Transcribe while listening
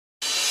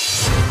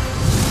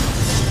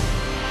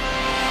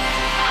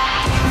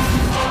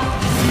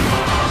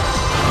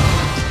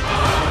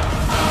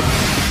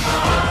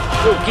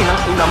laki ng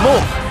una mo.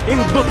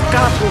 Indot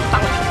ka,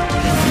 putang.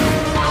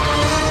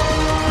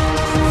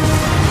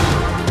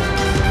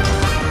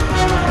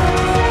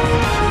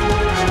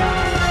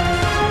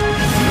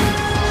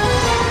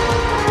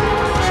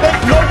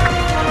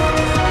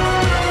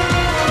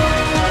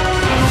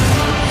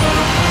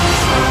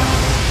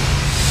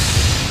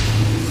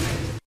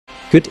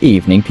 Good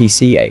evening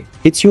PCA,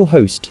 it's your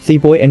host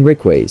Theboy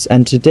Enriquez,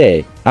 and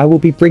today I will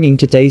be bringing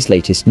today's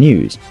latest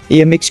news.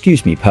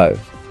 Excuse me Po.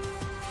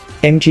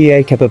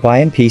 MGA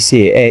Kababayan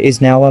PCA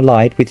is now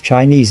allied with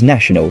Chinese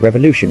National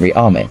Revolutionary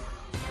Army.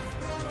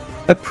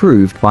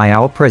 Approved by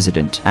our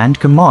President and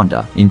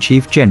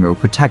Commander-in-Chief General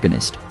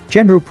Protagonist.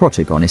 General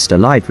Protagonist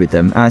allied with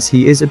them as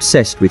he is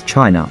obsessed with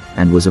China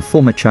and was a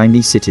former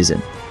Chinese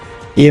citizen.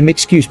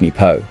 Excuse me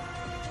Po.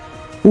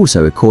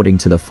 Also, according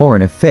to the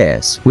Foreign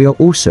Affairs, we are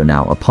also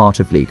now a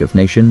part of League of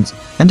Nations,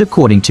 and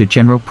according to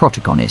General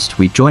Protagonist,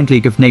 we joined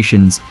League of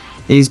Nations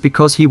is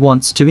because he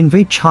wants to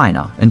invade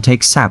China and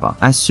take Sabah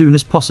as soon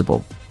as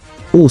possible.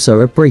 Also,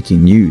 a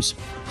breaking news,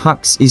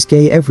 Hux is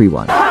gay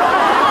everyone.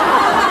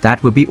 That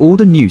will be all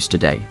the news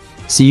today.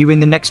 See you in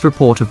the next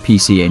report of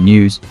PCA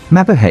News.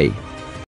 Mabuhay.